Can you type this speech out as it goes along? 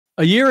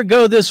A year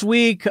ago this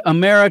week,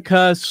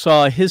 America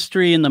saw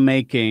history in the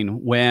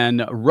making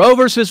when Roe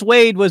versus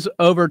Wade was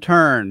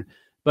overturned.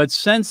 But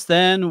since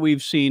then,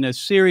 we've seen a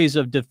series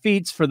of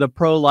defeats for the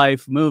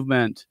pro-life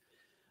movement.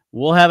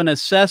 We'll have an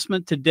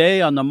assessment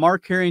today on the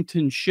Mark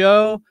Harrington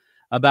Show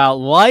about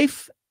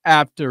life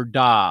after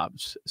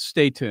Dobbs.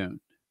 Stay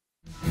tuned.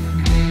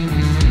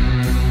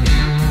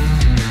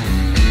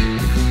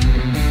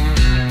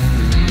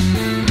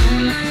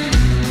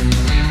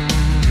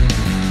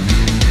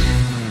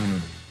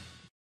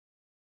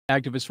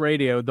 Activist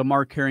Radio, the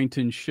Mark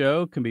Harrington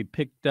Show can be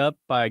picked up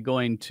by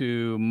going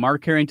to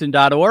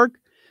markharrington.org.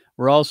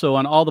 We're also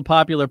on all the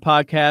popular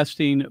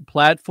podcasting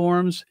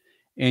platforms,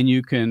 and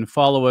you can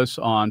follow us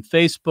on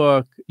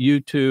Facebook,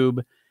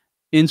 YouTube,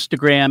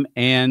 Instagram,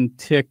 and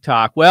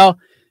TikTok. Well,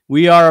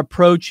 we are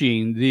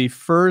approaching the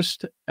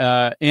first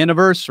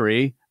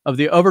anniversary of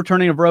the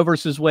overturning of Roe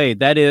versus Wade.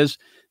 That is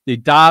the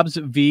Dobbs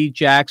v.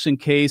 Jackson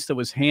case that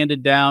was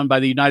handed down by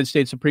the United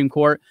States Supreme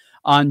Court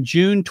on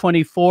June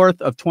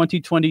 24th of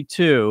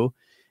 2022.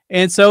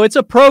 And so it's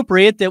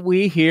appropriate that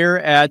we here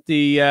at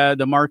the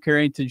Mark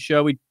Harrington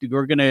Show,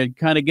 we're going to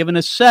kind of give an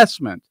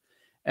assessment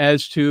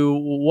as to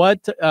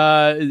what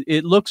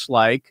it looks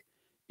like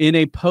in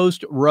a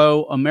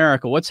post-Roe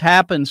America. What's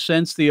happened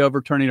since the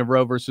overturning of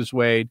Roe versus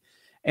Wade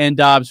and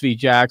Dobbs v.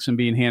 Jackson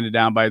being handed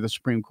down by the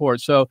Supreme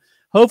Court. So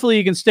hopefully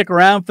you can stick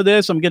around for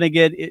this. I'm going to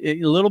get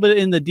a little bit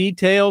in the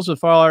details as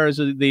far as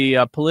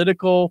the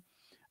political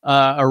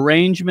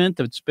arrangement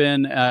that's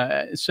been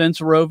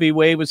since Roe v.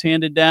 Wade was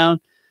handed down,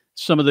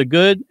 some of the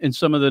good and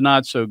some of the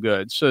not so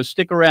good. So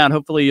stick around.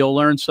 Hopefully you'll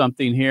learn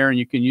something here and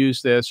you can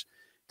use this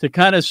to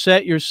kind of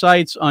set your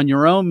sights on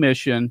your own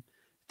mission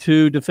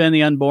to defend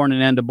the unborn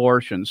and end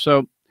abortion.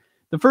 So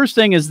the first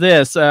thing is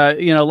this,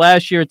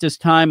 last year at this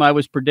time, I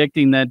was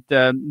predicting that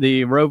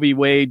the Roe v.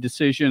 Wade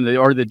decision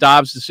or the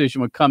Dobbs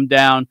decision would come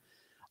down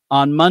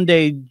on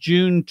Monday,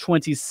 June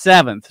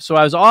 27th. So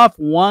I was off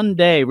one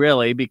day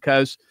really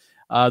because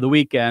the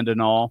weekend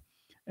and all.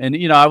 And,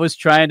 I was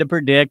trying to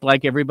predict,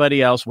 like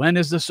everybody else, when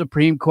is the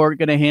Supreme Court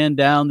going to hand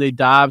down the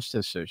Dobbs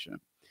decision?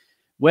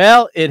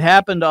 Well, it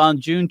happened on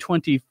June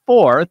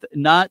 24th,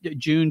 not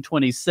June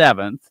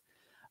 27th.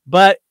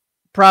 But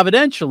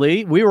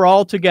providentially, we were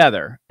all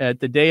together at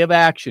the Day of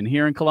Action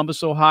here in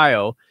Columbus,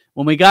 Ohio,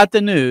 when we got the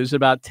news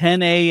about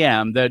 10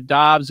 a.m. that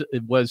Dobbs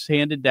was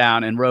handed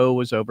down and Roe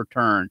was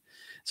overturned.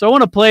 So I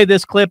want to play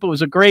this clip. It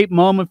was a great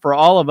moment for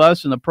all of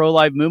us in the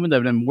pro-life movement that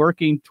have been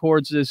working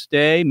towards this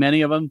day.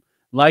 Many of them,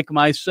 like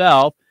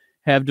myself,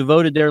 have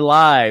devoted their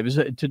lives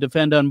to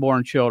defend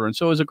unborn children.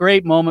 So it was a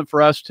great moment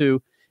for us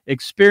to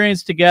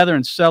experience together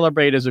and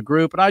celebrate as a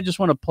group. And I just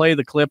want to play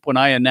the clip when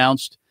I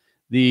announced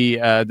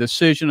the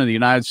decision of the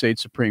United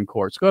States Supreme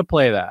Court. So go ahead and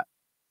play that.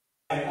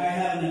 I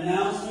have an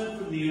announcement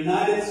from the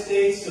United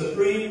States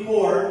Supreme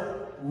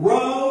Court.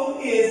 Roe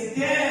is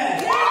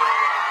dead.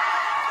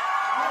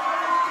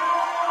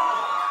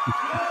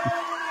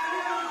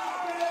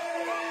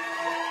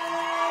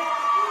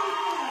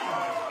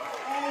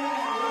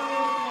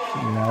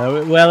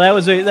 Well,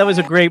 that was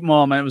a great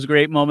moment. It was a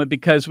great moment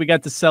because we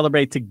got to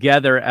celebrate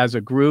together as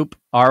a group.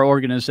 Our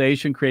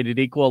organization, Created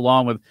Equal,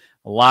 along with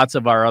lots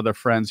of our other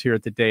friends here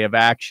at the Day of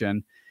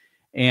Action.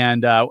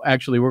 And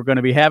actually, we're going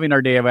to be having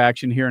our Day of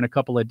Action here in a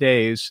couple of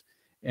days.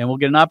 And we'll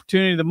get an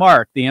opportunity to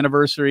mark the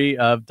anniversary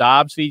of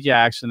Dobbs v.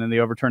 Jackson and the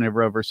overturning of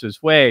Roe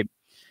versus Wade.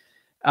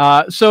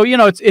 So,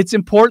 it's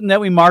important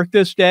that we mark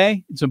this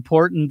day. It's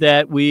important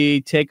that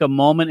we take a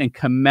moment and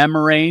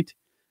commemorate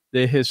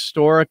the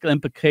historic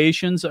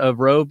implications of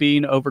Roe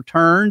being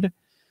overturned.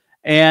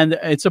 And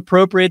it's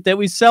appropriate that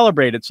we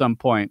celebrate at some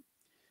point.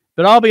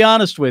 But I'll be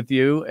honest with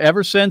you,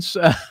 ever since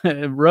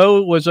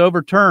Roe was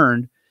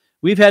overturned,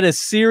 we've had a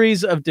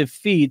series of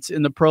defeats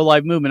in the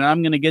pro-life movement.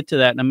 I'm going to get to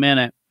that in a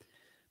minute.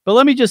 But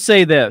let me just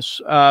say this.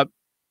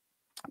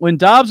 When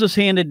Dobbs was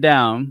handed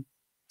down,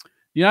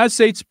 the United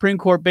States Supreme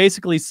Court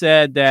basically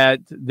said that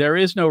there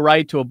is no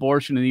right to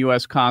abortion in the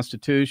U.S.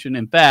 Constitution.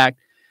 In fact,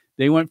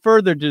 they went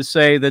further to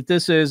say that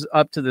this is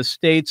up to the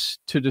states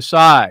to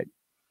decide.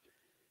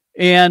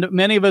 And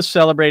many of us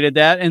celebrated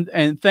that.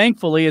 And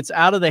thankfully, it's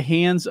out of the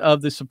hands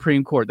of the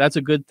Supreme Court. That's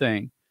a good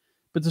thing.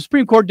 But the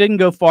Supreme Court didn't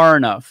go far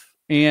enough.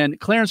 And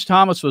Clarence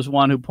Thomas was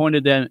one who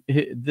pointed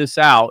this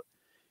out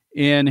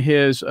in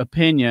his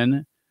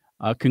opinion,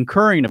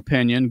 concurring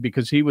opinion,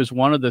 because he was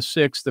one of the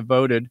 6 that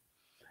voted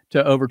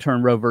to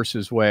overturn Roe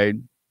versus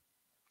Wade.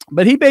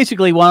 But he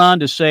basically went on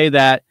to say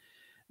that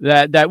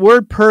that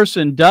word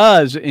person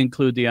does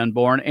include the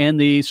unborn,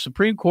 and the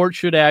Supreme Court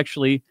should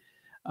actually,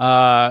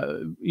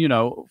 determine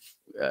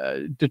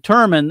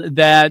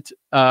that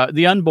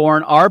the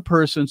unborn are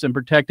persons and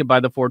protected by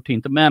the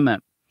 14th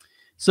Amendment.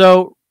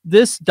 So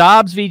this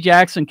Dobbs v.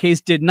 Jackson case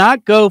did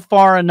not go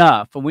far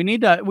enough, and we need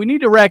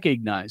to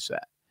recognize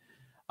that.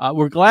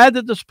 We're glad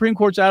that the Supreme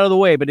Court's out of the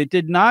way, but it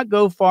did not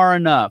go far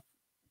enough.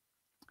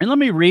 And let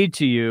me read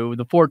to you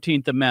the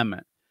 14th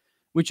Amendment,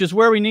 which is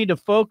where we need to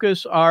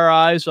focus our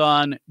eyes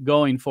on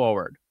going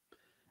forward.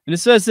 And it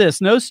says this: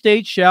 no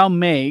state shall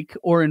make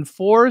or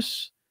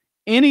enforce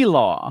any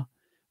law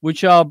which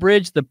shall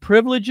abridge the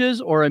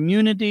privileges or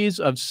immunities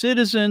of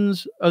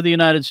citizens of the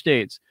United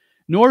States.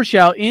 Nor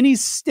shall any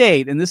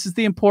state, and this is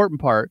the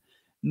important part,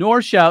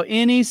 nor shall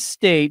any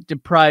state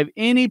deprive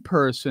any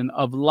person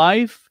of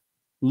life,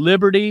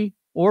 liberty,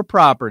 or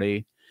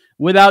property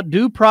without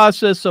due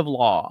process of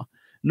law,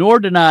 nor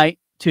deny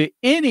to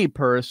any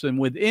person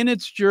within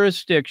its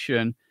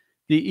jurisdiction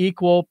the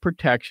equal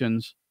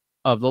protections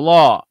of the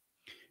law.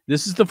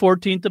 This is the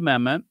 14th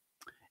Amendment.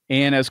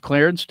 And as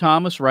Clarence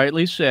Thomas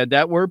rightly said,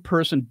 that word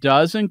person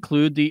does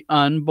include the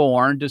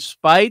unborn,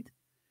 despite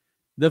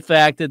the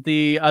fact that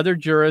the other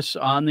jurists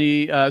on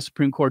the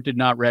Supreme Court did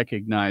not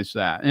recognize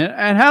that.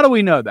 And how do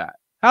we know that?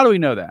 How do we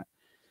know that?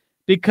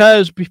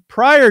 Because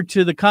prior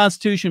to the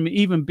Constitution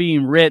even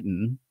being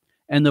written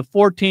and the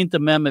 14th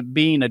Amendment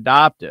being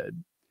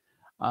adopted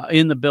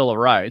in the Bill of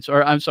Rights,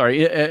 or I'm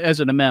sorry,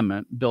 as an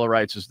amendment, Bill of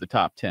Rights is the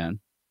top 10,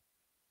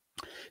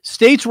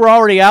 states were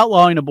already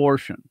outlawing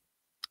abortion.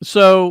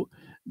 So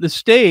the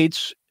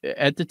states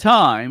at the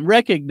time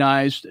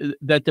recognized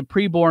that the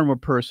preborn were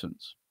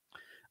persons.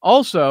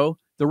 Also,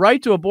 the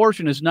right to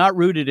abortion is not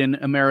rooted in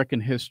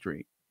American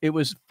history. It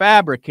was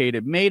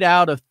fabricated, made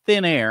out of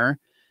thin air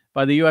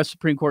by the U.S.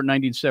 Supreme Court in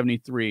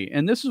 1973.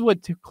 And this is what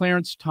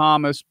Clarence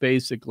Thomas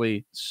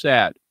basically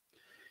said.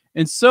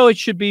 And so it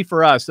should be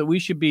for us that we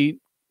should be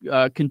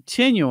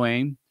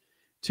continuing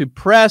to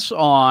press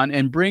on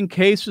and bring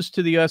cases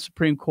to the U.S.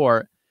 Supreme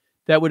Court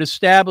that would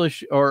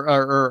establish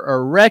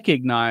or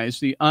recognize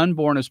the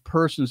unborn as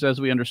persons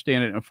as we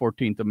understand it in the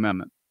 14th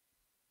Amendment.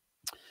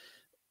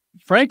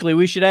 Frankly,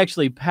 we should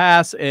actually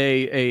pass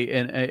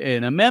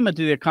an amendment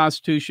to the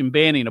Constitution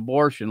banning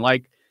abortion,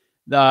 like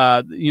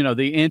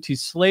the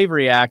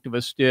anti-slavery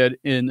activists did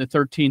in the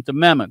 13th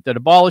Amendment that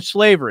abolished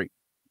slavery.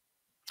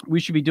 We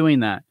should be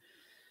doing that.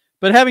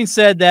 But having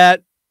said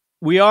that,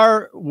 we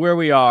are where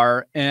we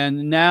are,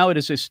 and now it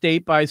is a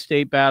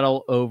state-by-state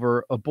battle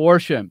over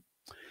abortion.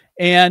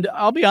 And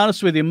I'll be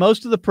honest with you,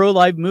 most of the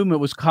pro-life movement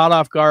was caught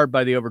off guard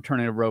by the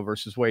overturning of Roe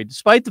versus Wade,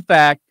 despite the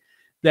fact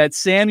that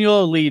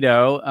Samuel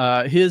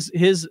Alito,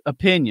 his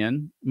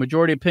opinion,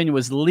 majority opinion,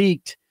 was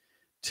leaked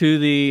to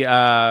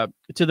the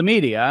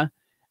media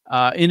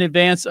in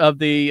advance of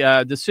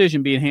the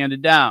decision being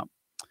handed down.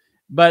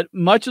 But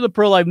much of the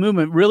pro-life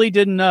movement really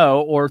didn't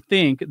know or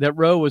think that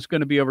Roe was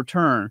going to be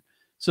overturned.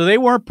 So they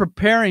weren't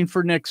preparing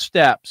for next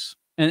steps.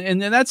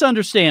 And that's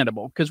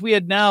understandable, because we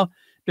had now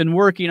been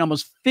working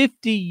almost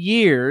 50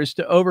 years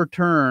to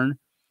overturn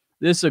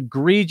this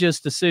egregious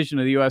decision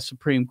of the U.S.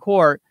 Supreme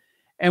Court.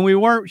 And we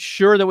weren't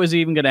sure that was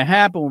even going to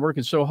happen. We're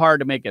working so hard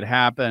to make it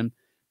happen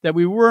that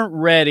we weren't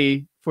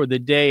ready for the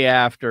day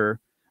after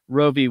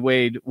Roe v.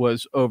 Wade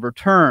was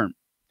overturned.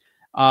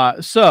 But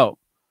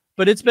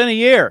it's been a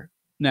year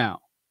now.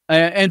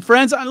 And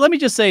friends, let me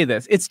just say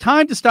this. It's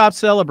time to stop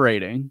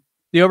celebrating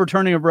the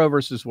overturning of Roe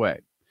versus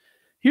Wade.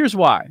 Here's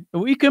why.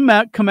 We can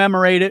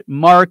commemorate it,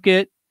 mark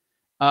it.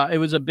 It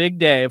was a big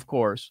day, of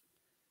course.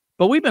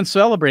 But we've been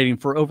celebrating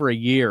for over a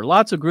year.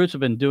 Lots of groups have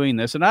been doing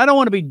this. And I don't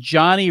want to be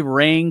Johnny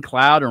Rain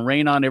Cloud and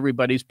rain on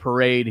everybody's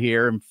parade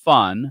here and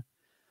fun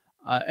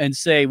and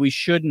say we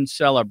shouldn't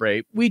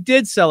celebrate. We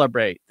did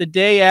celebrate. The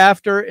day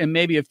after and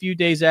maybe a few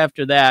days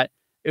after that,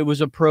 it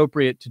was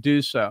appropriate to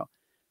do so.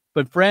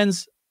 But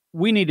friends,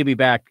 we need to be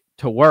back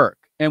to work.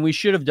 And we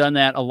should have done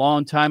that a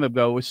long time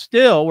ago.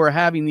 We're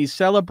having these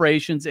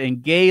celebrations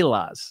and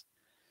galas.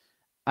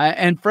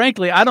 And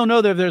frankly, I don't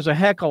know that there's a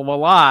heck of a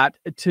lot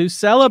to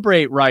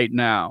celebrate right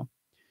now.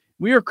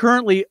 We are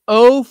currently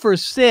 0 for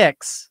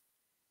 6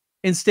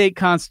 in state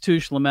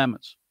constitutional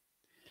amendments.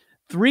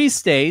 3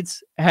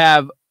 states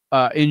have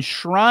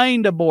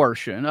enshrined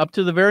abortion up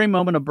to the very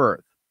moment of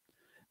birth.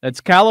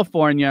 That's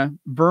California,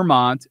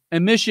 Vermont,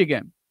 and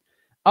Michigan.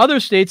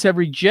 Other states have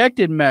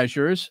rejected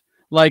measures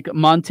like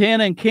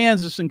Montana and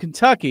Kansas and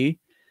Kentucky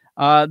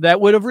that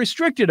would have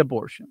restricted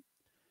abortion.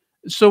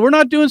 So we're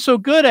not doing so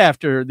good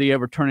after the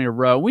overturning of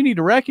Roe. We need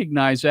to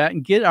recognize that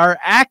and get our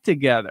act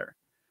together.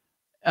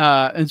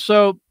 And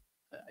so,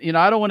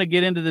 I don't want to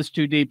get into this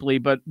too deeply,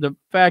 but the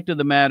fact of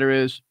the matter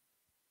is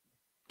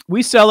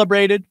we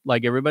celebrated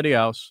like everybody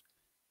else,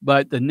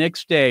 but the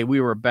next day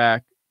we were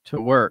back to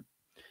work.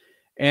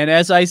 And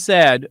as I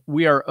said,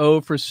 we are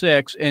 0 for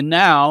 6. And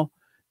now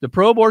the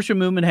pro-abortion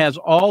movement has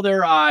all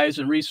their eyes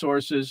and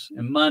resources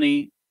and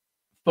money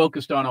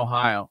focused on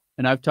Ohio.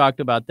 And I've talked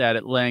about that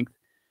at length.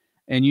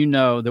 And you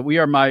know that we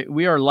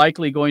are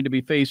likely going to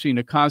be facing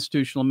a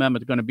constitutional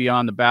amendment going to be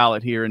on the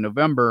ballot here in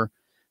November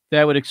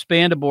that would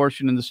expand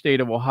abortion in the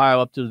state of Ohio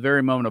up to the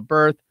very moment of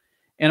birth.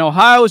 And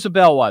Ohio is a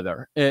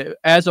bellwether.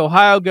 As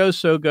Ohio goes,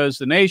 so goes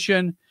the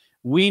nation.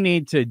 We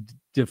need to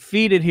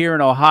defeat it here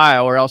in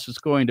Ohio, or else it's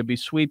going to be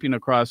sweeping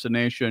across the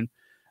nation.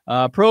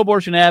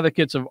 Pro-abortion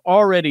advocates have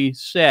already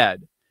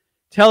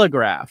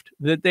telegraphed,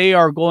 that they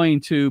are going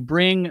to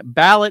bring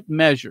ballot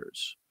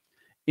measures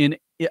in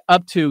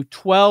up to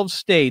 12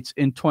 states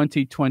in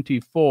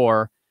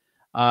 2024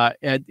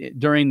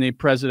 during the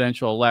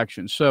presidential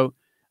election. So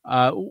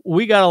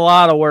we got a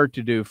lot of work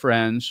to do,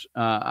 friends,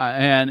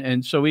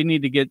 and so we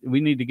need to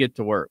get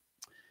to work.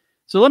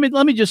 So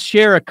let me just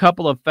share a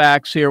couple of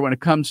facts here when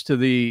it comes to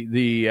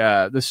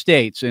the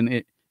states. And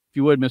if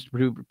you would, Mr.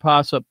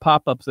 Producer,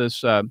 pop up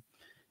this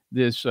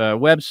this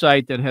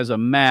website that has a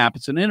map.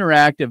 It's an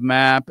interactive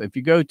map. If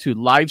you go to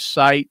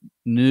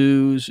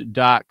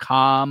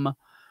lifesitenews.com,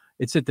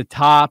 it's at the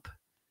top,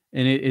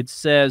 and it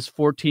says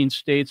 14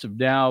 states have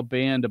now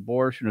banned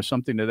abortion or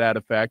something to that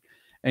effect.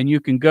 And you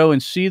can go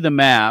and see the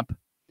map.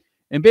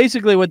 And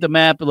basically what the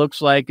map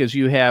looks like is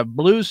you have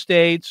blue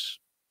states,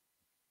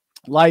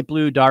 light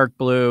blue, dark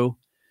blue,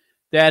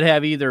 that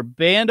have either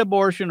banned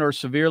abortion or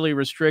severely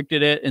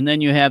restricted it. And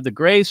then you have the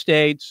gray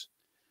states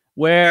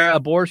where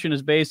abortion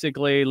is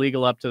basically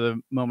legal up to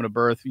the moment of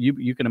birth.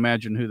 You can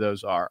imagine who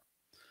those are.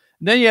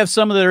 And then you have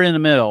some that are in the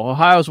middle.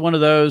 Ohio is one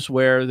of those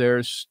where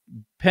there's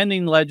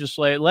pending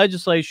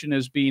legislation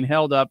is being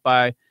held up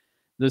by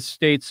the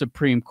state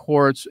Supreme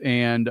Courts,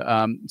 and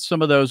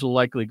some of those will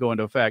likely go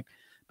into effect.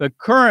 But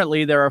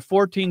currently, there are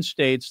 14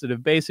 states that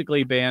have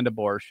basically banned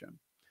abortion.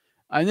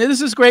 And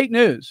this is great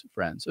news,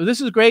 friends. So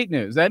this is great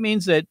news. That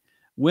means that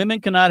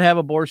women cannot have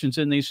abortions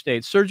in these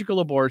states,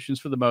 surgical abortions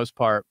for the most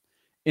part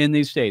in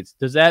these states.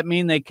 Does that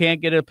mean they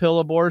can't get a pill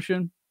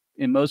abortion?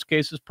 In most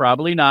cases,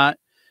 probably not,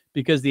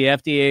 because the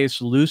FDA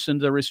has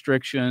loosened the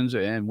restrictions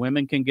and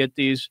women can get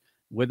these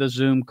with a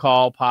Zoom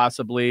call,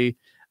 possibly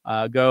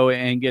go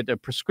and get a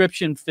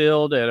prescription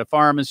filled at a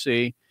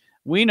pharmacy.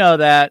 We know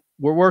that.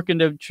 We're working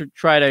to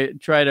try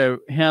to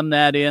hem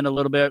that in a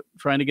little bit,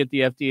 trying to get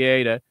the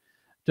FDA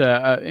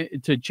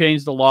to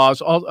change the laws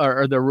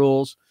or the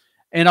rules.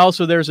 And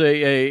also, there's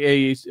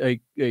a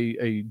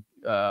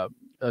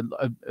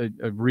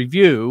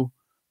review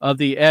of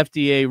the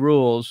FDA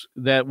rules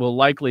that will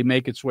likely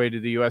make its way to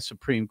the U.S.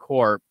 Supreme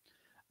Court.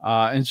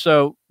 And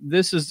so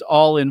this is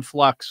all in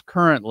flux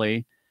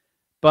currently.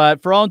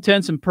 But for all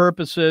intents and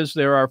purposes,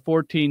 there are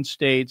 14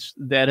 states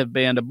that have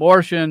banned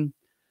abortion.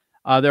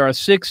 There are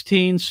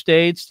 16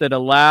 states that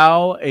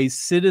allow a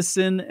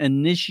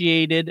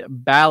citizen-initiated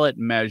ballot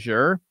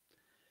measure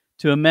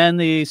to amend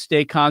the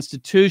state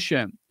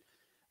constitution.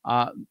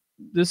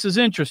 This is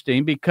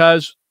interesting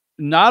because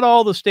not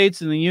all the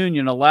states in the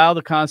union allow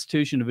the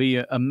Constitution to be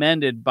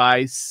amended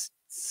by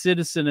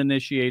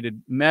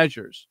citizen-initiated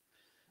measures.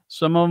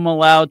 Some of them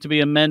allow it to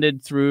be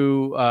amended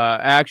through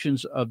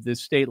actions of the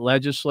state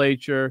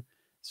legislature.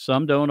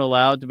 Some don't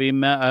allow it to be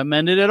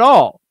amended at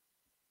all.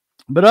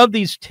 But of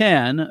these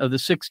 10 of the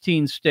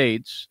 16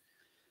 states,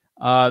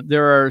 they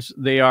are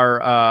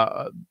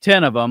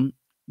 10 of them.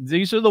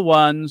 These are the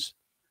ones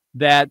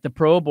that the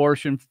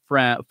pro-abortion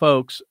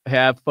folks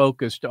have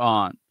focused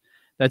on.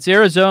 That's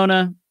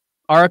Arizona,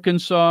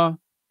 Arkansas,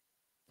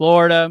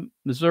 Florida,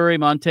 Missouri,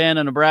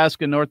 Montana,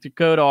 Nebraska, North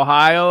Dakota,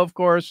 Ohio, of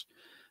course,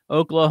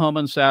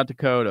 Oklahoma, and South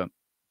Dakota.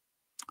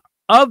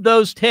 Of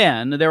those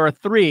 10, there are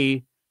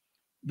 3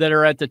 that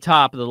are at the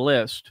top of the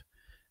list,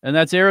 and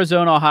that's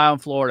Arizona, Ohio,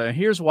 and Florida.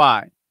 Here's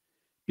why.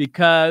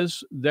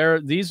 Because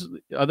these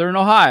other in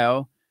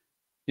Ohio,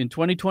 in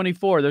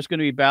 2024, there's going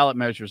to be ballot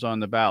measures on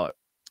the ballot.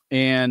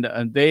 And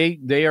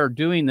they are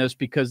doing this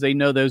because they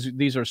know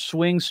these are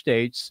swing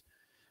states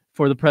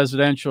for the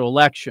presidential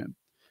election.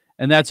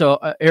 And that's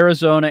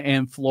Arizona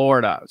and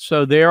Florida.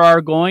 So there are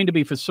going to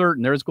be, for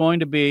certain, there's going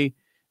to be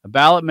a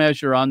ballot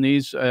measure on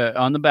these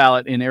on the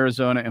ballot in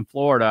Arizona and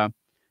Florida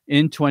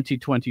in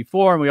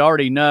 2024. And we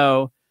already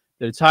know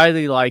that it's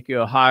highly likely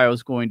Ohio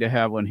is going to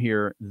have one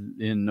here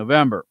in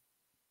November.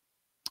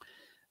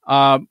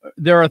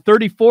 There are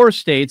 34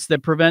 states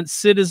that prevent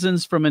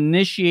citizens from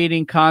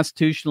initiating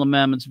constitutional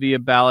amendments via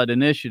ballot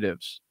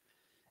initiatives.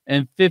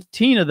 And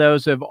 15 of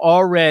those have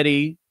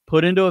already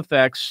put into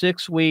effect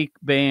 6-week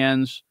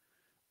bans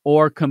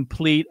or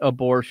complete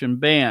abortion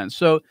bans.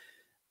 So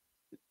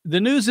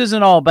the news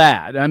isn't all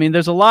bad. I mean,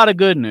 there's a lot of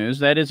good news.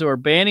 That is, we're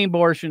banning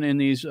abortion in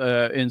these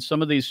in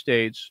some of these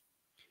states,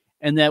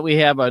 and that we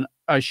have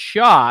a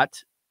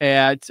shot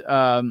at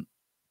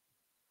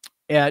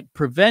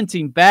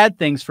preventing bad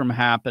things from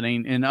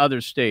happening in other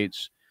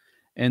states.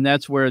 And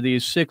that's where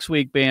these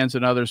 6-week bans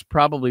and others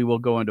probably will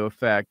go into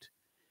effect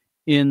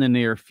in the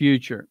near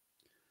future.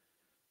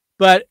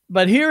 But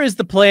here is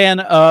the plan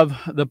of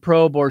the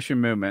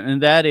pro-abortion movement,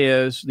 and that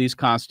is these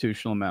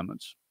constitutional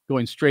amendments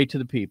going straight to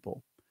the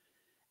people.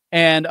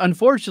 And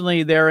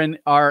unfortunately, there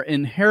are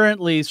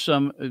inherently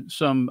some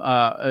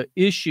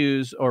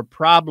issues or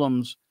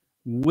problems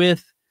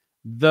with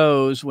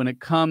those when it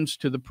comes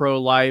to the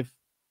pro-life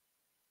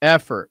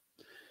effort.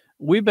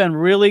 We've been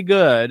really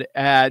good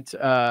at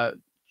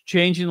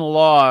changing the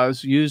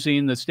laws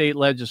using the state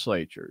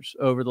legislatures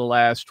over the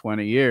last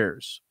 20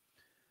 years.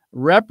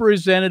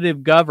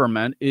 Representative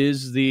government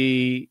is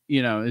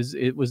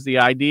it was the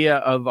idea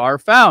of our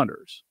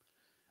founders.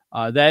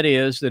 That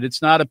is, that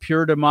it's not a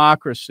pure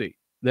democracy,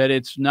 that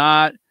it's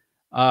not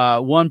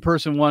one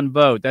person, one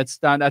vote.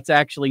 That's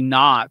actually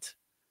not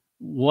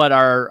what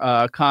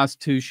our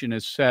Constitution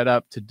is set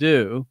up to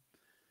do.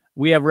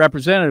 We have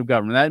representative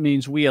government. That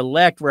means we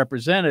elect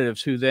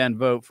representatives who then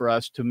vote for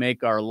us to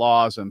make our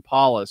laws and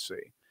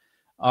policy.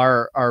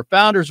 Our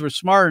founders were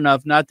smart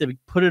enough not to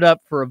put it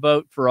up for a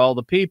vote for all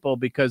the people,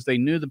 because they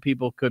knew the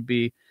people could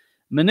be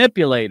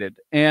manipulated.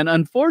 And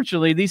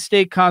unfortunately, these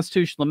state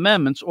constitutional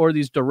amendments or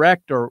these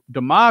direct or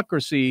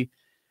democracy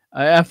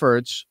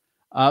efforts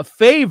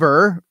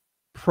favor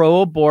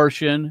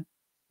pro-abortion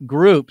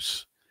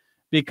groups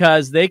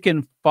because they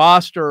can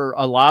foster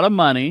a lot of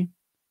money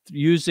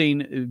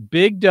using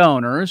big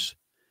donors,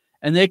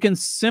 and they can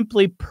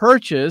simply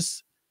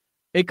purchase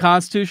a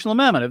constitutional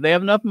amendment. If they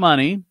have enough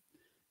money,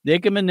 they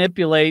can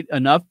manipulate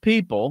enough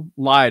people,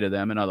 lie to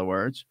them, in other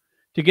words,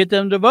 to get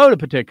them to vote a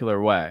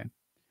particular way.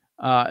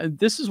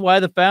 This is why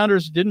the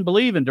founders didn't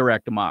believe in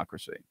direct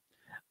democracy.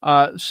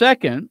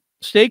 Second,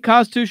 state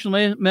constitutional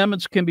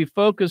amendments can be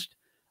focused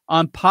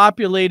on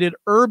populated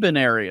urban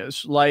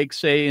areas, like,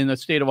 say, in the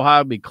state of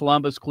Ohio, be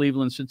Columbus,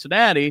 Cleveland,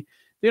 Cincinnati.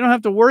 They don't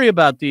have to worry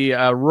about the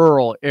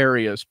rural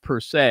areas per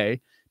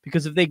se,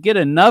 because if they get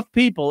enough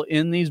people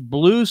in these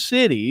blue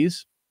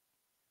cities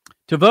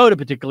to vote a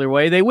particular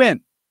way, they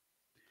win.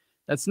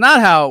 That's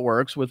not how it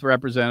works with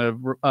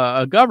representative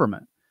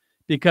government,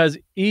 because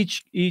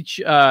each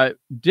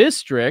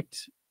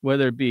district,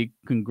 whether it be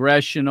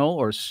congressional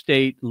or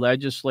state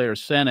legislature,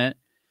 Senate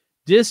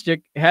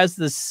district, has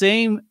the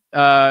same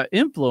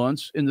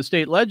influence in the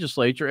state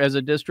legislature as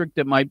a district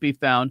that might be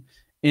found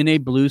in a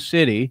blue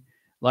city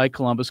like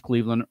Columbus,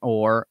 Cleveland,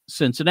 or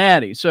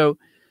Cincinnati. So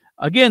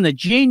again, the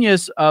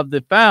genius of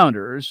the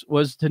founders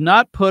was to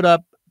not put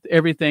up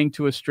everything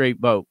to a straight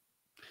vote,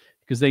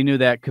 because they knew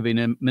that could be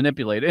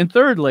manipulated. And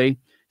thirdly,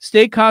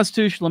 state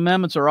constitutional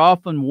amendments are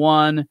often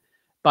won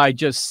by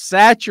just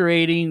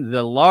saturating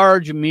the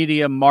large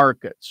media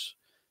markets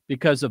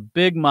because of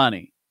big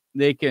money.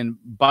 They can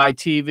buy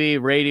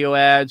TV, radio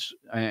ads,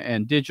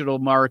 and digital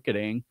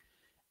marketing,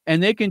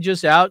 and they can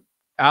just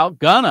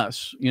outgun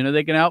us. You know,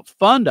 they can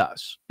outfund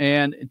us.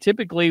 And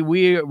typically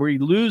we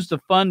lose the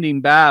funding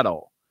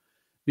battle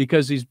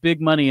because these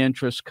big money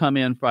interests come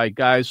in by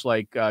guys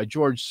like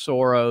George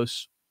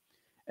Soros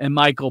and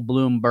Michael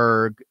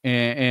Bloomberg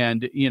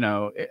and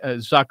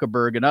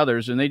Zuckerberg and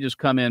others, and they just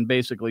come in,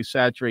 basically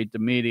saturate the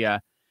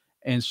media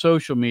and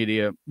social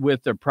media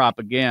with their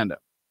propaganda.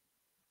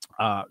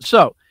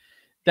 So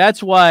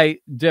that's why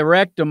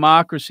direct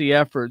democracy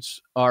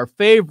efforts are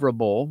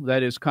favorable,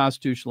 that is,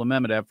 constitutional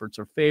amendment efforts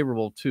are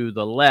favorable to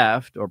the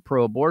left or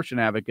pro-abortion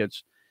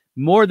advocates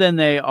more than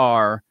they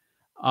are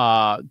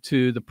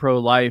to the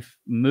pro-life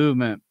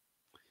movement.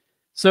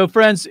 So,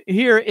 friends,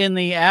 here in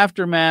the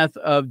aftermath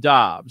of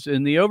Dobbs,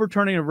 in the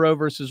overturning of Roe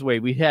versus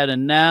Wade, we had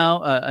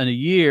a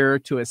year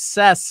to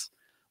assess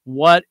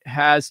what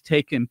has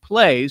taken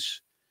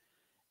place.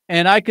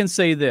 And I can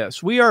say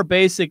this: we are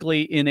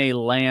basically in a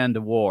land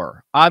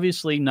war,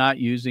 obviously not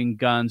using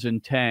guns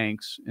and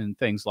tanks and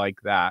things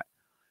like that,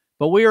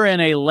 but we are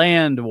in a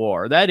land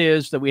war. That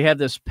is, that we have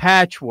this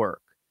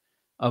patchwork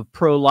of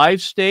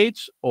pro-life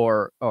states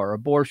or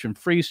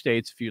abortion-free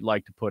states, if you'd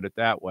like to put it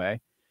that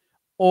way,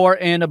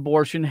 and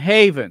abortion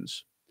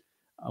havens,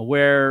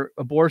 where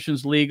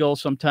abortion's legal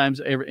sometimes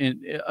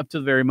up to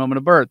the very moment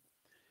of birth.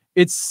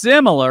 It's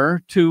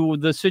similar to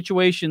the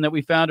situation that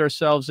we found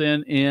ourselves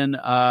in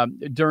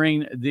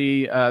during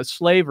the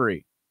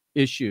slavery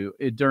issue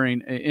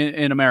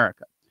in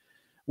America,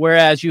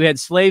 whereas you had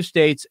slave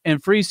states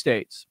and free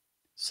states,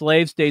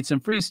 slave states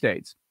and free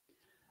states.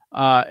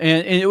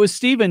 And it was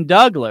Stephen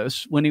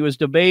Douglas, when he was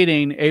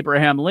debating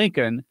Abraham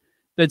Lincoln,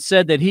 that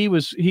said that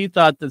he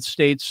thought that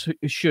states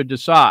should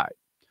decide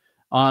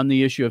on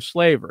the issue of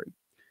slavery.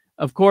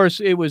 Of course,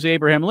 it was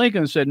Abraham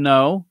Lincoln who said,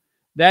 no,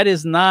 that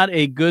is not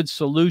a good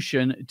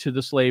solution to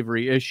the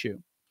slavery issue.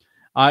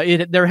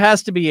 There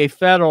has to be a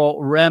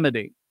federal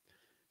remedy.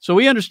 So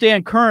we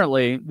understand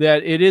currently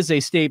that it is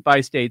a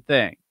state-by-state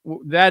thing.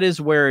 That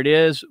is where it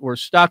is. We're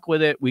stuck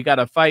with it. We got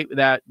to fight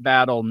that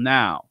battle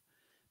now.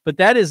 But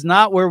that is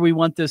not where we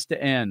want this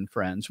to end,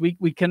 friends.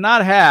 We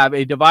cannot have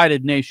a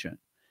divided nation.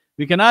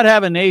 We cannot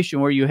have a nation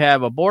where you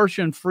have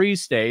abortion-free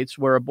states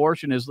where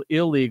abortion is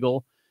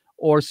illegal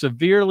or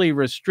severely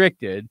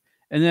restricted,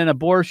 and then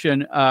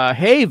abortion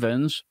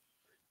havens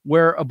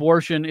where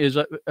abortion is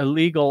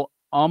illegal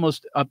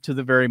almost up to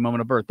the very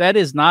moment of birth. That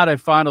is not a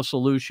final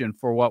solution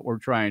for what we're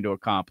trying to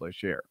accomplish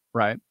here,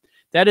 right?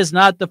 That is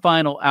not the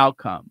final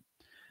outcome.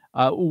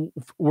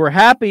 We're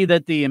happy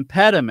that the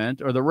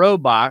impediment or the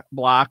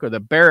roadblock or the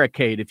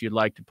barricade, if you'd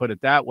like to put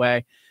it that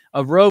way,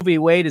 of Roe v.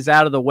 Wade is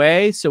out of the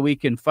way, so we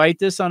can fight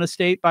this on a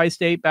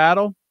state-by-state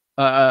battle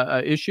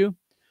issue.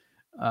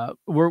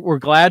 We're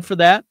glad for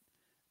that,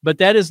 but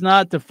that is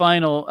not the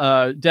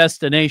final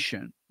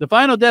destination. The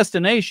final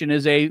destination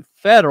is a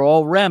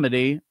federal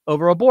remedy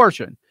over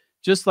abortion,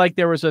 just like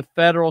there was a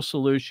federal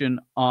solution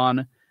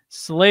on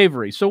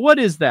slavery. So what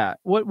is that?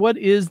 What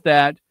is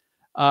that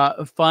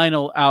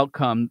final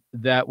outcome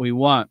that we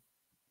want?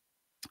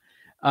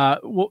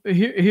 Well,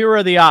 here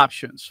are the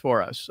options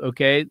for us,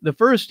 okay? The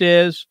first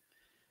is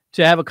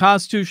to have a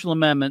constitutional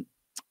amendment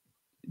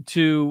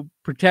to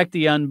protect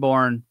the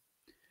unborn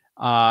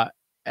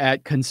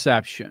at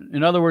conception.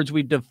 In other words,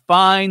 we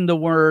define the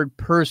word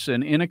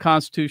person in a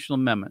constitutional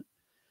amendment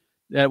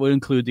that would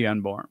include the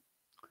unborn.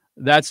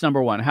 That's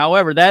number one.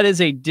 However, that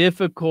is a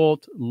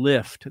difficult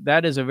lift.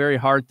 That is a very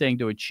hard thing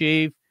to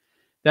achieve.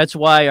 That's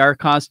why our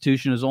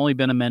Constitution has only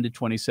been amended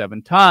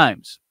 27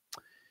 times.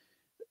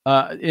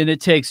 And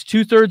it takes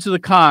 2/3 of the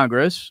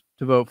Congress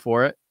to vote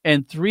for it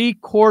and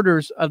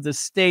 3/4 of the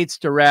states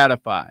to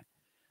ratify.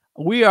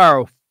 We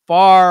are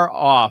far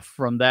off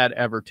from that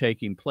ever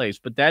taking place,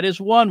 but that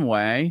is one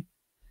way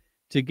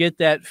to get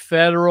that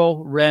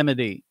federal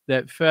remedy,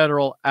 that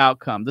federal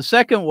outcome. The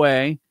second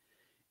way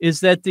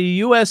is that the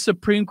U.S.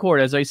 Supreme Court,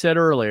 as I said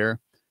earlier,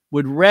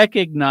 would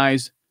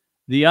recognize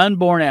the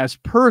unborn as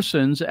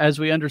persons as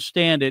we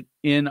understand it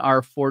in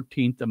our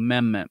 14th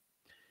Amendment.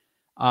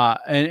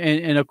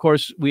 And of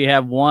course, we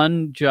have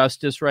one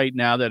justice right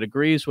now that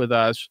agrees with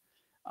us.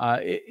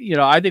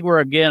 I think we're,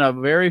 again, a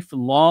very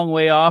long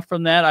way off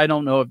from that. I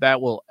don't know if that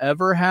will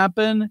ever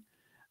happen,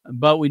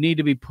 but we need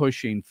to be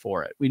pushing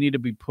for it. We need to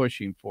be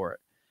pushing for it.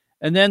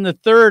 And then the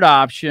third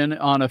option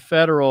on a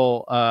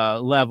federal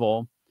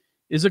level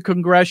is a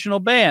congressional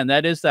ban.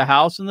 That is, the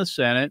House and the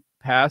Senate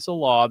pass a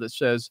law that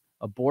says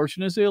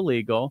abortion is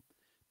illegal,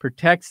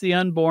 protects the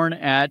unborn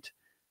at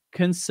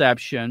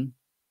conception,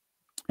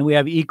 and we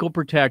have equal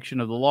protection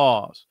of the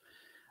laws.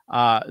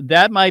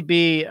 That might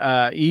be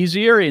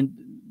easier,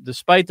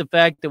 despite the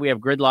fact that we have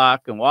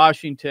gridlock in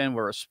Washington.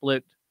 We're a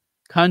split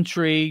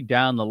country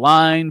down the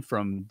line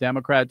from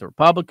Democrat to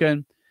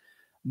Republican.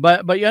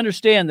 But you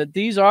understand that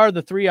these are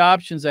the three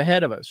options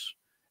ahead of us,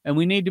 and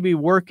we need to be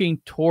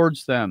working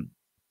towards them.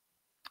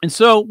 And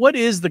so what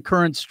is the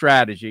current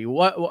strategy?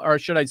 Or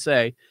should I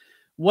say,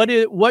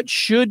 what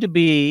should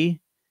be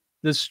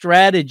the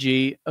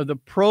strategy of the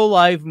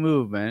pro-life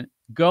movement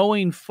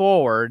going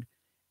forward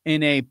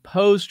in a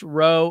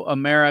post-Roe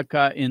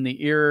America in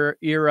the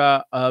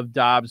era of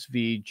Dobbs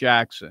v.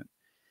 Jackson?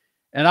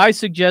 And I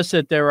suggest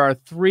that there are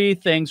three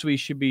things we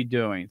should be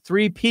doing,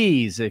 3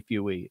 Ps, if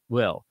you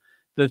will.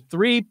 The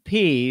 3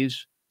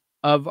 Ps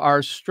of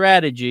our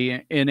strategy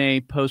in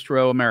a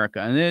post-Roe America.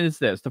 And it is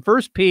this. The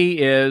first P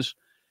is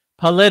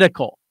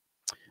political.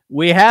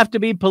 We have to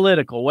be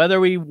political, whether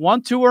we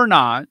want to or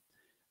not.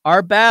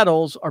 Our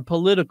battles are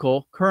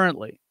political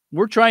currently.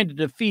 We're trying to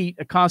defeat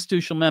a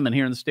constitutional amendment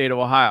here in the state of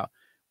Ohio.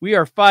 We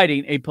are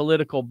fighting a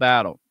political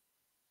battle.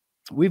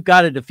 We've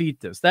got to defeat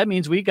this. That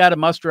means we got to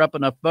muster up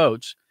enough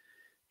votes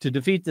to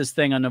defeat this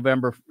thing on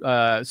November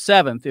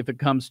 7th if it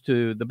comes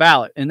to the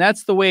ballot. And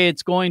that's the way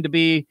it's going to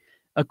be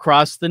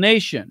across the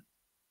nation.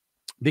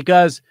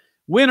 Because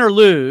win or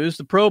lose,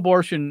 the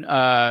pro-abortion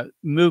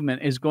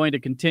movement is going to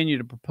continue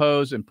to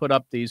propose and put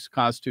up these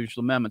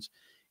constitutional amendments.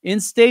 In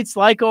states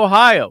like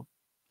Ohio,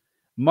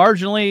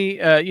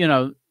 marginally,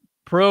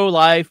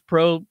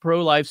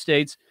 pro-life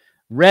states,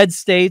 red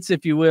states,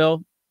 if you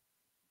will,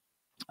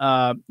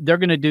 they're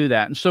going to do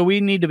that. And so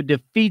we need to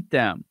defeat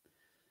them.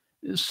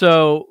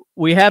 So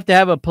we have to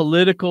have a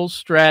political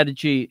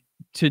strategy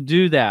to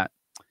do that.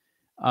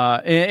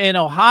 And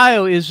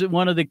Ohio is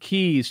one of the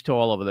keys to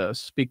all of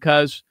this,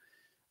 because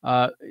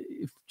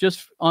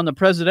just on the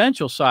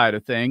presidential side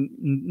of things,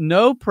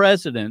 no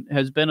president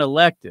has been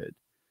elected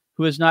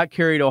who has not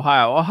carried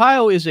Ohio.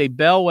 Ohio is a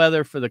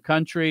bellwether for the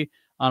country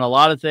on a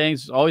lot of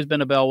things. It's always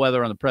been a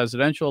bellwether on the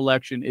presidential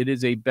election. It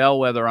is a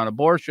bellwether on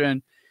abortion.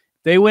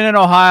 If they win in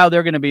Ohio,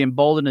 they're going to be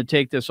emboldened to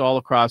take this all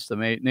across the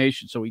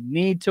nation. So we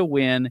need to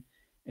win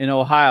in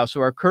Ohio.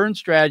 So our current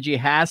strategy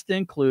has to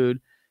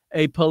include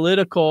a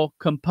political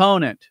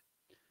component.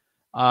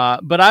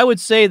 But I would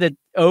say that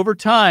over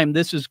time,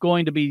 this is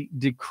going to be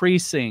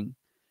decreasing,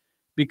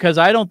 because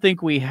I don't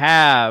think we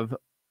have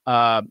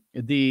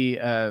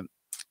the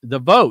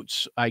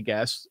votes, I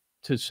guess,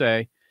 to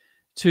say,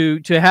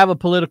 to have a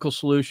political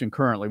solution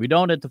currently. We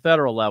don't at the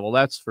federal level,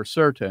 that's for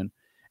certain.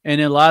 And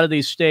in a lot of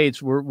these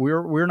states,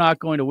 we're not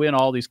going to win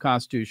all these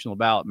constitutional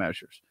ballot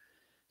measures.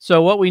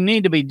 So what we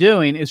need to be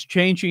doing is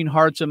changing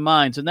hearts and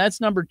minds, and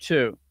that's number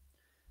 2.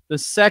 The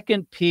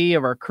second P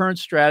of our current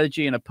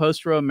strategy in a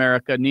post-Roe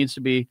America needs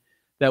to be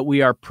that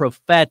we are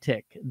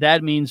prophetic.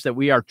 That means that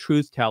we are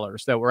truth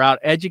tellers, that we're out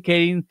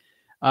educating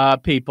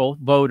people,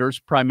 voters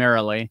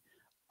primarily,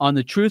 on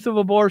the truth of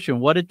abortion,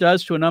 what it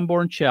does to an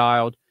unborn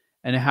child,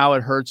 and how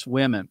it hurts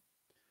women,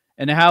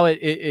 and how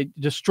it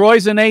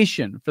destroys a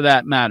nation, for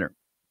that matter.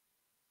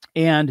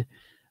 And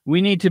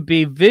we need to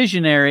be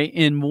visionary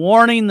in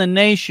warning the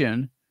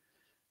nation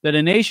that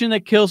a nation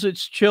that kills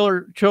its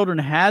children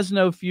has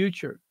no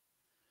future,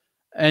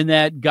 and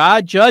that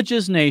God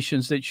judges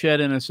nations that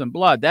shed innocent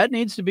blood. That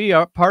needs to be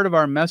part of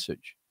our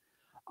message.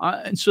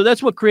 And so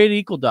that's what Create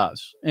Equal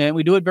does, and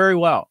we do it very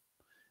well.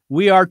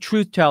 We are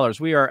truth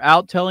tellers. We are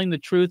out telling the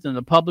truth in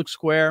the public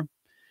square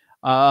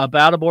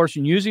about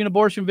abortion, using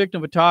abortion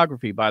victim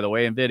photography, by the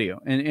way, and video.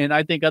 And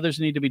I think others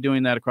need to be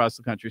doing that across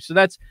the country. So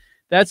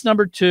that's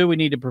number 2. We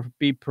need to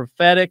be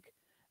prophetic.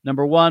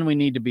 Number 1, we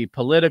need to be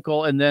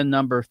political. And then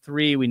number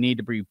 3, we need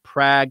to be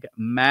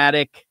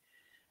pragmatic.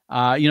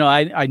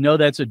 I know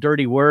that's a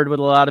dirty word with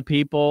a lot of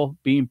people,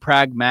 being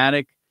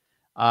pragmatic.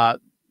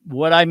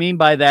 What I mean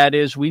by that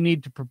is we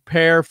need to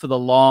prepare for the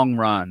long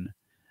run.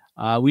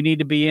 We need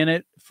to be in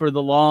it for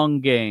the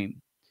long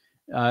game.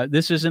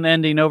 This isn't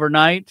ending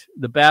overnight.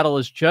 The battle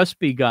has just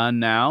begun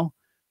now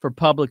for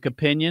public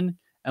opinion,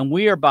 and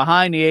we are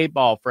behind the 8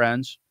 ball,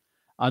 friends.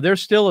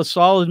 There's still a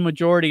solid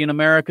majority in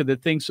America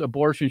that thinks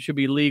abortion should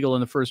be legal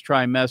in the first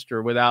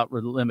trimester without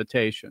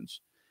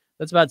limitations.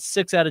 That's about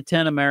 6 out of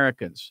 10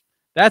 Americans.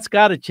 That's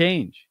got to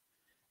change.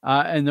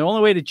 And the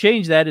only way to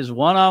change that is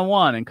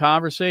one-on-one and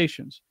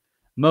conversations,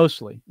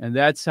 mostly. And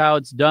that's how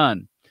it's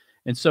done.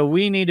 And so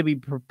we need to be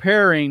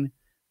preparing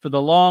for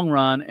the long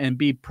run and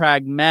be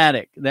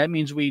pragmatic. That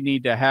means we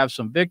need to have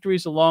some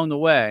victories along the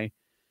way,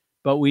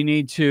 but we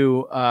need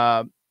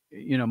to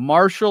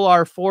marshal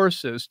our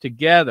forces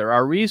together,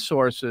 our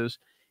resources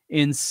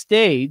in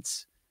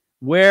states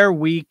where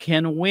we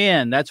can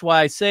win. That's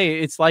why I say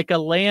it's like a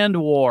land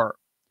war.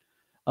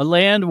 A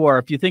land war.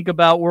 If you think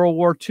about World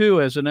War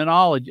II as an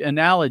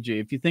analogy,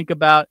 if you think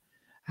about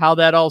how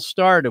that all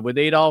started with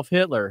Adolf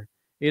Hitler.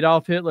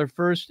 Adolf Hitler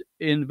first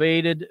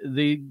invaded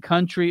the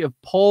country of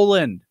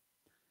Poland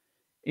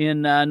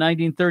in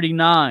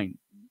 1939,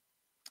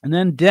 and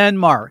then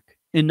Denmark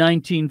in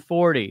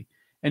 1940.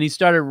 And he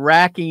started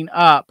racking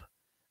up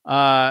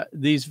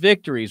these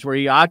victories where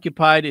he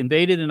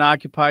invaded and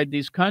occupied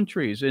these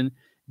countries. And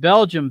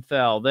Belgium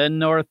fell, then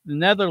the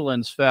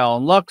Netherlands fell,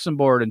 and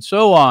Luxembourg, and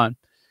so on.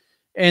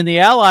 And the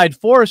Allied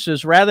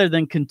forces, rather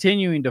than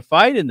continuing to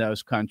fight in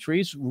those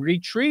countries,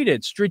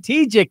 retreated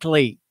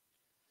strategically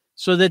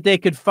so that they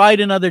could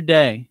fight another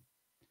day.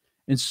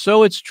 And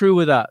so it's true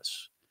with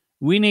us.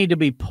 We need to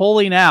be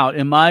pulling out,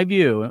 in my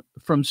view,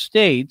 from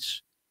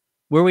states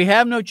where we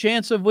have no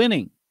chance of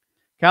winning.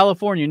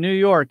 California, New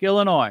York,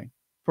 Illinois,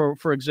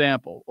 for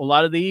example, a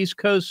lot of the East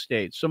Coast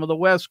states, some of the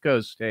West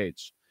Coast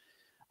states.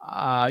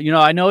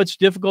 I know it's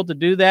difficult to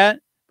do that,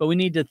 but we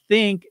need to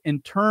think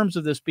in terms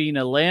of this being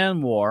a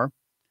land war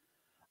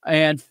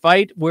and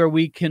fight where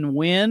we can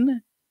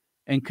win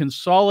and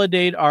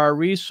consolidate our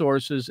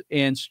resources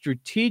and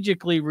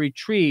strategically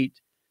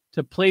retreat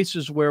to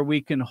places where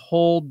we can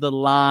hold the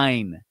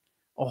line.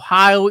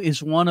 Ohio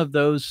is one of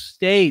those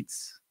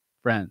states,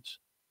 friends.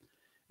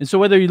 And so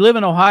whether you live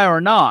in Ohio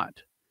or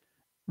not,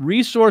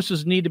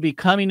 resources need to be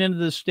coming into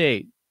the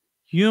state,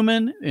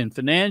 human and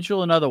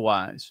financial and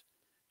otherwise,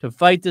 to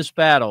fight this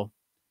battle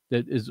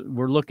that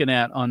we're looking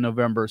at on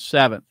November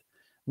 7th.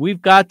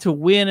 We've got to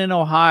win in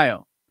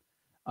Ohio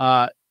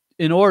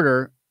in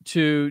order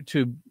to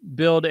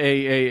build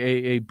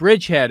a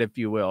bridgehead, if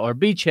you will, or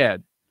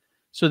beachhead,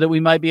 so that we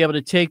might be able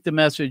to take the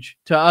message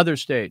to other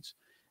states.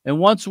 And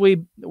once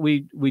we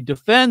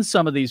defend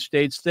some of these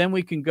states, then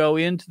we can go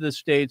into the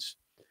states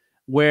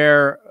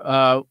where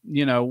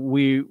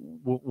we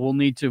will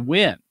need to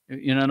win.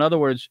 In other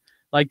words,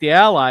 like the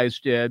Allies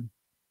did,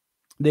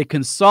 they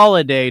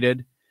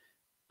consolidated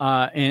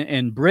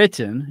in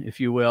Britain, if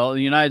you will.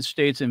 The United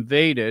States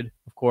invaded,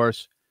 of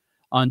course,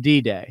 on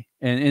D-Day.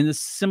 And the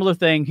similar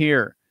thing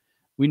here.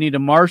 We need to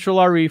marshal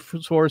our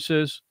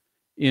resources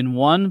in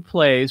one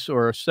place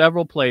or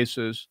several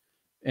places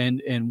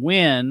and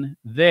win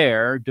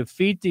there,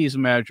 defeat these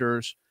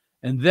measures,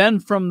 and then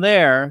from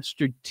there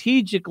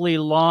strategically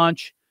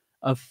launch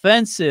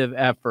offensive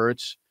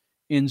efforts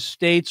in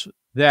states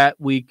that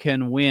we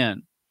can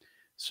win.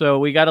 So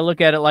we got to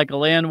look at it like a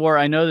land war.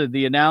 I know that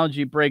the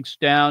analogy breaks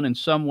down in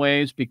some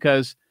ways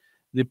because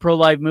the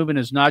pro-life movement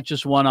is not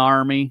just one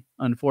army,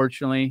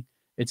 unfortunately.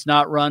 It's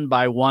not run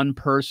by one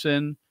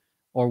person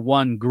or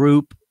one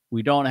group.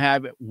 We don't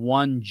have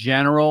one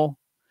general.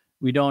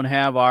 We don't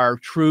have our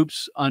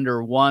troops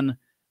under one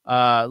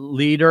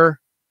leader.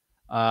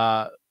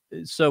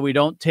 So we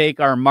don't take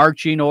our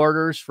marching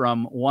orders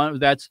from one.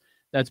 That's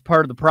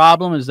part of the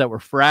problem, is that we're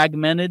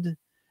fragmented,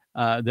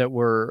 that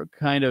we're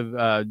kind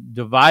of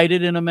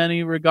divided in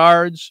many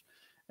regards.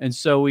 And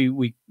so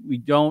we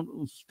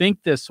don't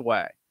think this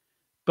way.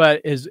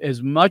 But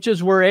as much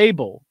as we're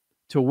able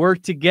to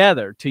work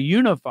together, to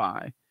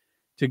unify,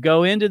 to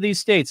go into these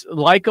states,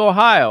 like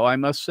Ohio, I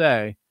must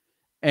say,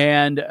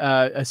 and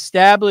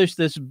establish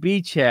this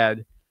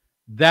beachhead,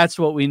 that's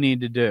what we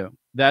need to do.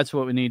 That's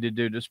what we need to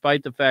do,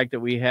 despite the fact that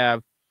we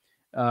have,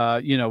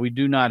 we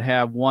do not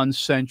have one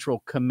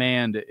central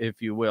command,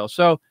 if you will.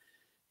 So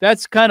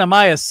that's kind of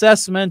my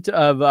assessment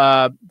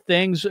of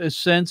things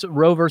since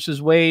Roe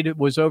versus Wade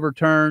was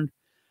overturned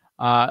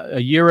a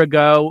year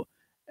ago.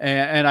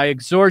 And I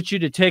exhort you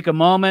to take a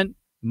moment,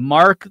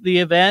 mark the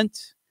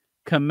event,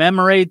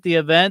 commemorate the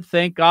event.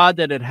 Thank God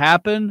that it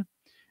happened,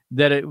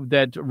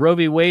 that Roe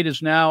v. Wade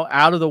is now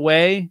out of the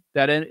way,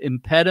 that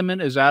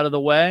impediment is out of the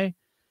way.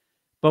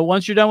 But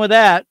once you're done with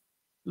that,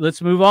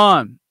 let's move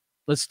on.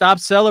 Let's stop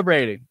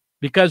celebrating,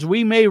 because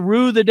we may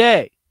rue the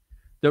day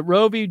that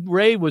Roe v.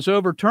 Wade was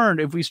overturned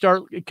if we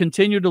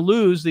continue to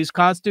lose these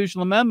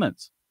constitutional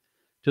amendments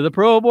to the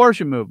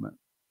pro-abortion movement.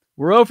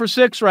 We're 0 for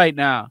 6 right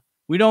now.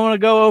 We don't want to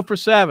go 0 for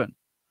 7.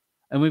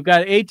 And we've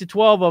got 8 to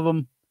 12 of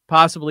them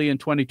possibly in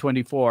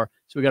 2024.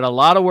 So we got a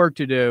lot of work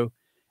to do.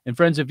 And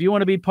friends, if you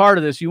want to be part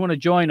of this, you want to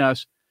join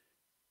us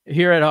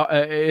here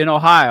in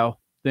Ohio,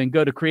 then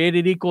go to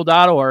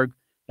createdequal.org.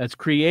 That's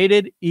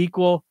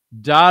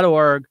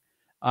createdequal.org.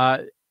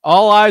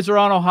 All eyes are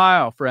on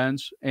Ohio,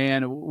 friends,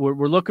 and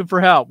we're looking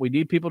for help. We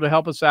need people to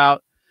help us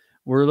out.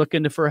 We're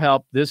looking for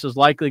help. This is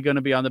likely going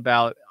to be on the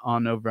ballot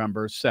on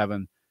November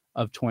 7th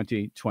of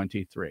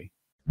 2023.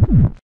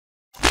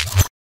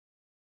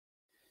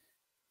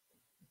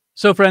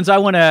 So, friends, I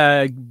want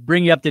to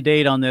bring you up to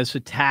date on this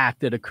attack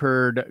that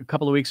occurred a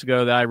couple of weeks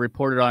ago that I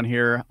reported on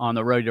here on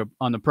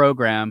the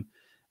program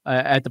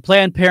at the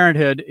Planned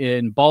Parenthood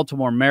in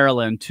Baltimore,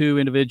 Maryland. 2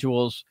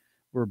 individuals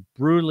were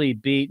brutally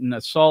beaten,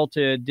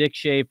 assaulted. Dick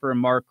Schaefer and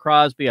Mark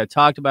Crosby. I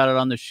talked about it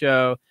on the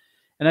show,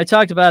 and I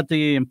talked about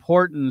the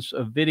importance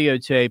of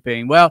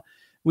videotaping. Well,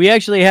 we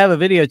actually have a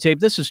videotape.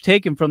 This is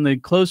taken from the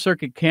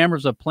closed-circuit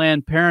cameras of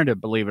Planned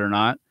Parenthood, believe it or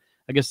not.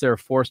 I guess they were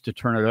forced to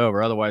turn it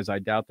over. Otherwise, I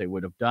doubt they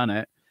would have done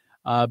it.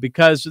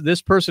 Because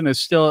this person is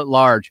still at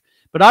large.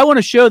 But I want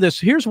to show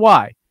this. Here's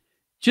why.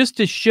 Just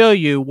to show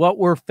you what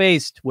we're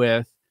faced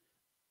with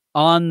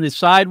on the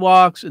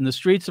sidewalks in the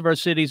streets of our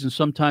cities and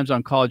sometimes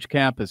on college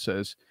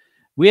campuses.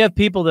 We have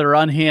people that are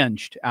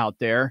unhinged out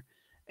there,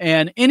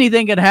 and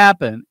anything can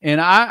happen. And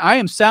I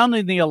am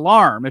sounding the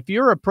alarm. If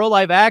you're a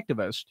pro-life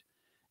activist,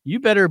 you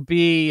better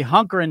be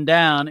hunkering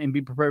down and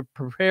be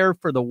prepared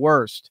for the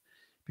worst,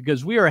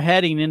 because we are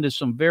heading into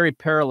some very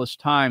perilous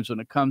times when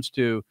it comes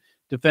to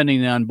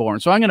defending the unborn.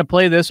 So I'm going to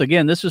play this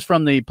again. This is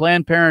from the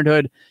Planned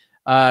Parenthood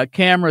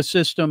camera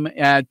system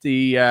at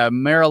the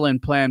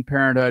Maryland Planned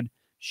Parenthood,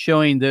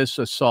 showing this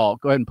assault.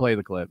 Go ahead and play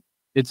the clip.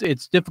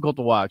 It's difficult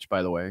to watch,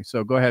 by the way.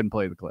 So go ahead and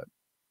play the clip.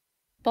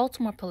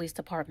 Baltimore Police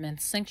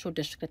Department's Central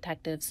District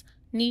detectives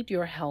need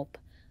your help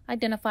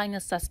identifying a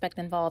suspect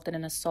involved in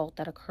an assault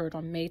that occurred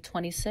on May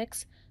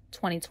 26,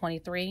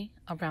 2023,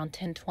 around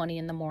 10:20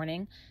 in the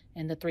morning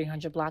in the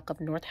 300 block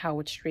of North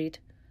Howard Street.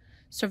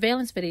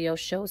 Surveillance video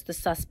shows the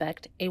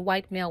suspect, a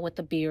white male with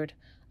a beard,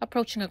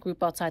 approaching a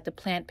group outside the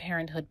Planned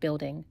Parenthood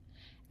building.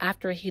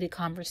 After a heated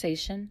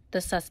conversation,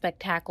 the suspect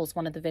tackles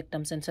one of the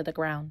victims into the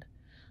ground.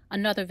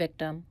 Another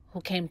victim,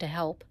 who came to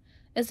help,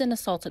 is then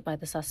assaulted by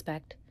the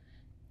suspect.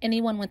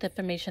 Anyone with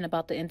information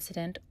about the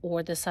incident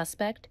or the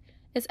suspect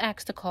is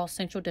asked to call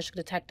Central District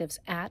detectives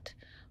at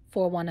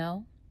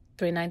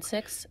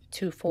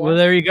 410-396-24. Well,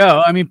 there you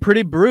go. I mean,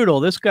 pretty brutal.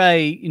 This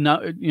guy,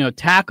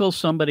 tackles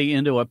somebody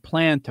into a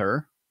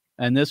planter,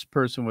 and this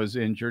person was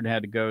injured and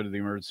had to go to the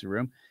emergency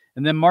room.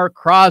 And then Mark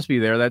Crosby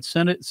there, that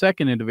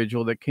second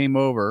individual that came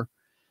over,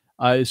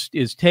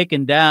 is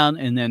taken down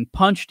and then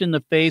punched in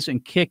the face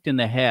and kicked in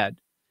the head.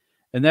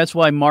 And that's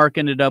why Mark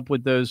ended up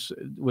with those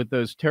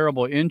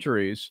terrible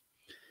injuries.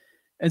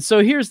 And so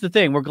here's the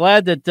thing. We're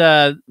glad that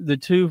the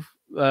 2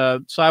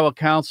 sidewalk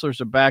counselors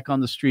are back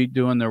on the street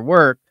doing their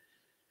work.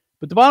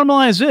 But the bottom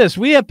line is this.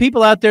 We have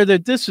people out there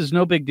that this is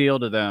no big deal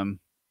to them.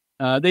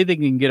 They think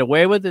they can get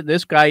away with it.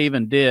 This guy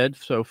even did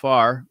so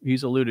far.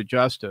 He's eluded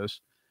justice.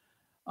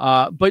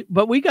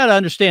 But we got to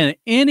understand that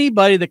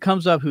anybody that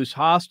comes up who's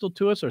hostile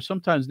to us, or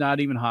sometimes not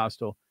even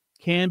hostile,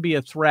 can be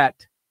a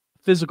threat,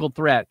 physical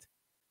threat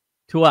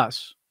to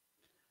us.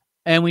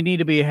 And we need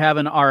to be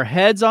having our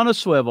heads on a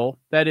swivel.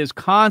 That is,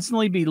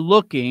 constantly be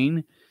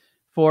looking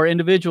for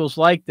individuals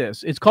like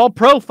this. It's called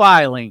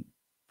profiling,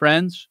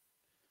 friends.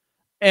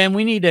 And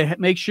we need to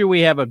make sure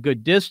we have a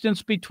good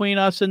distance between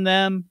us and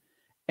them.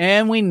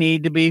 And we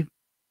need to be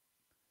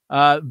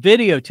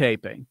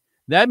videotaping.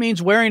 That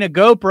means wearing a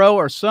GoPro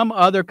or some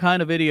other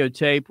kind of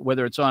videotape,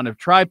 whether it's on a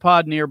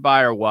tripod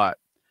nearby or what.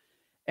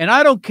 And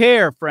I don't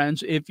care,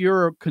 friends, if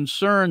you're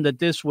concerned that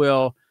this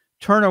will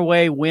turn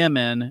away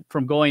women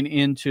from going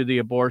into the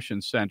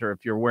abortion center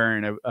if you're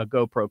wearing a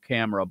GoPro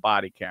camera, a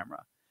body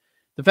camera.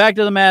 The fact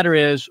of the matter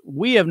is,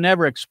 we have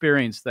never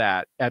experienced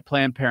that at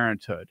Planned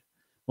Parenthood.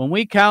 When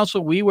we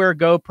counsel, we wear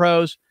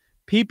GoPros.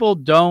 People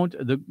don't,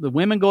 the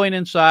women going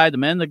inside, the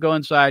men that go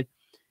inside,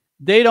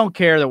 they don't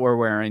care that we're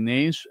wearing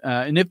these.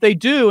 And if they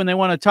do and they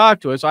want to talk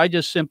to us, I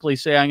just simply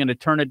say I'm going to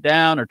turn it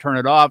down or turn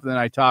it off, and then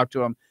I talk to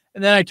them,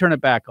 and then I turn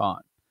it back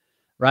on,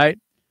 right?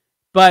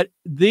 But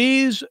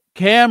these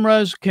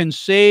cameras can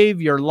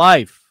save your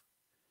life.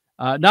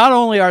 Not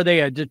only are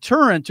they a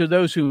deterrent to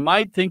those who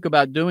might think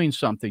about doing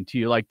something to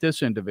you, like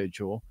this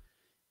individual.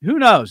 Who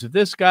knows? If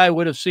this guy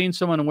would have seen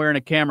someone wearing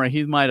a camera,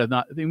 he might have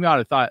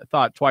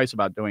thought twice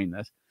about doing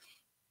this.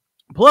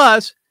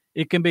 Plus,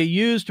 it can be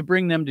used to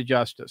bring them to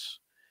justice.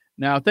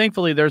 Now,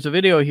 thankfully, there's a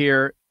video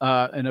here,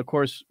 and of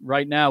course,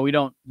 right now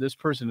this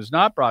person is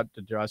not brought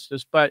to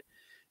justice, but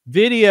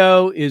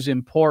video is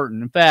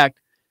important. In fact,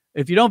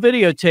 if you don't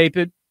videotape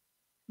it,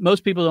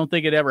 most people don't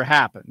think it ever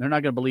happened. They're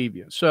not going to believe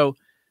you. So,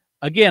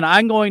 again,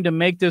 I'm going to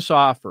make this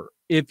offer.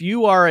 If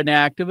you are an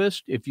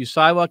activist, if you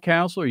sidewalk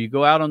counsel, or you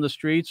go out on the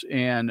streets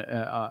and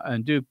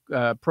do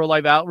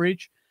pro-life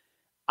outreach,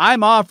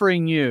 I'm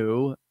offering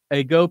you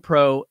a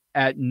GoPro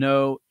at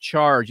no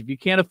charge. If you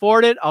can't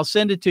afford it, I'll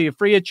send it to you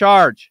free of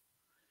charge.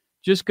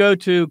 Just go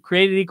to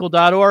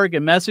createdequal.org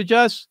and message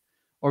us,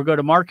 or go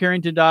to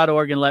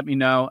markharrington.org and let me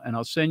know, and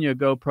I'll send you a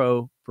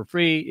GoPro for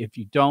free if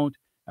you don't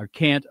or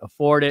can't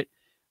afford it.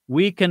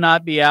 We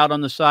cannot be out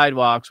on the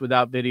sidewalks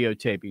without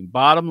videotaping.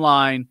 Bottom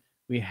line,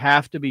 we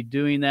have to be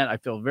doing that. I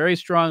feel very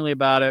strongly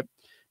about it.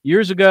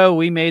 Years ago,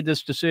 we made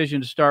this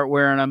decision to start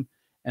wearing them,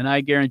 and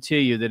I guarantee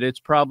you that it's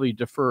probably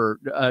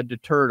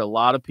deterred a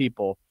lot of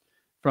people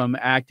from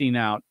acting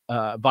out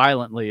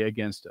violently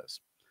against us.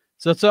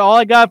 So that's all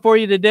I got for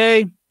you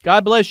today.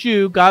 God bless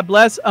you. God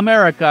bless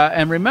America.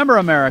 And remember,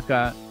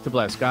 America, to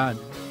bless God.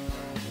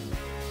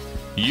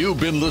 You've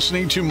been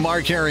listening to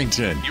Mark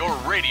Harrington, your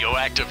radio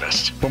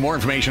activist. For more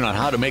information on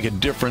how to make a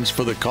difference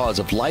for the cause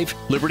of life,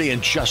 liberty,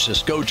 and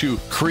justice, go to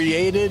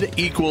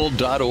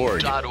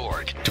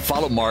createdequal.org. To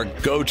follow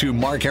Mark, go to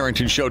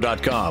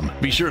markharringtonshow.com.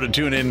 Be sure to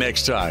tune in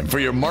next time for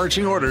your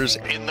marching orders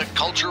in the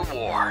culture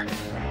war.